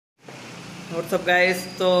WhatsApp guys,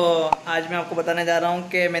 तो आज मैं आपको बताने जा रहा हूँ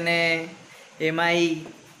कि मैंने MI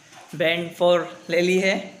बैंड 4 ले ली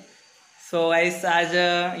है। सो गाइस आज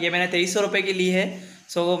ये मैंने 2300 रुपये की ली है।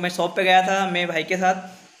 सो मैं शॉप पे गया था मेरे भाई के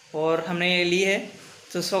साथ और हमने ये ली है।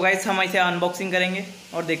 तो सो गाइस हम इसे अनबॉक्सिंग करेंगे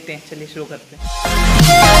और देखते हैं। चलिए शुरू करते हैं।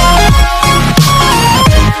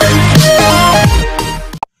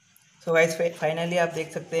 सो गाइस फाइनली आप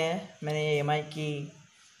देख सकते हैं मैंने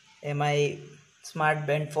MI स्मार्ट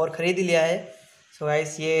बैंड 4 ख़रीद लिया है। सो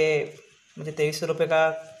गाइस ये मुझे 2300 रुपये का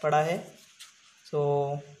पड़ा है। सो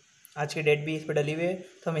आज की डेट भी इस पर डली हुई है,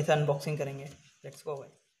 तो हम इसे अनबॉक्सिंग करेंगे। लेट्स गो भाई।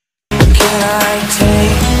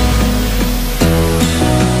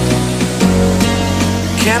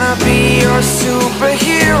 Can I be your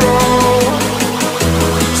superhero?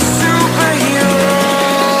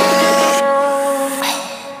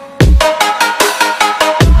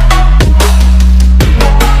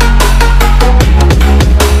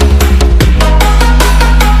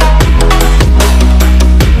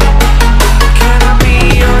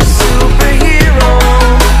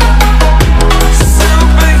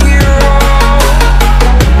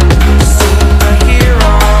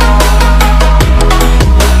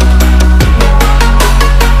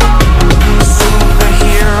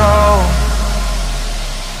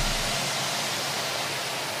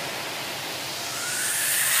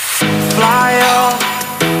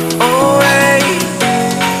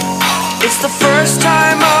 It's the first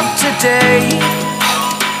time of today.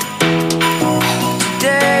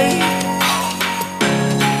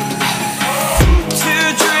 To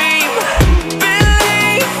dream,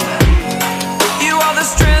 believe. You are the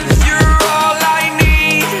strength, you're all I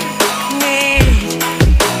need.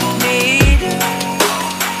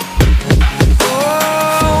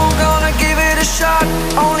 Oh, gonna give it a shot.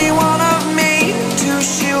 Only one of me to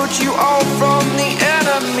shield you all from the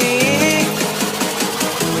enemy.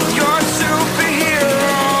 You're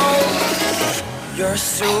a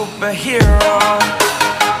superhero.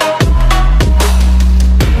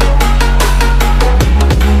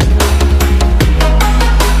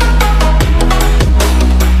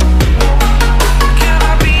 Can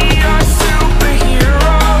I be your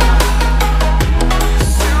superhero?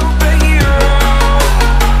 Superhero.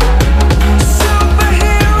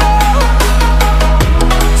 Superhero.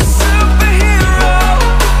 Superhero.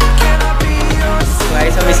 Can I be your superhero?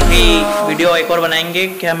 Guys हम इसकी video एक और बनाएंगे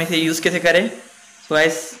कि हम इसे use कैसे करें। तो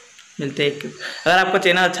गाइस मिलते हैं। अगर आपको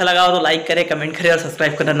चैनल अच्छा लगा हो तो लाइक करें, कमेंट करें और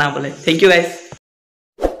सब्सक्राइब करना ना भूलें। Thank you guys.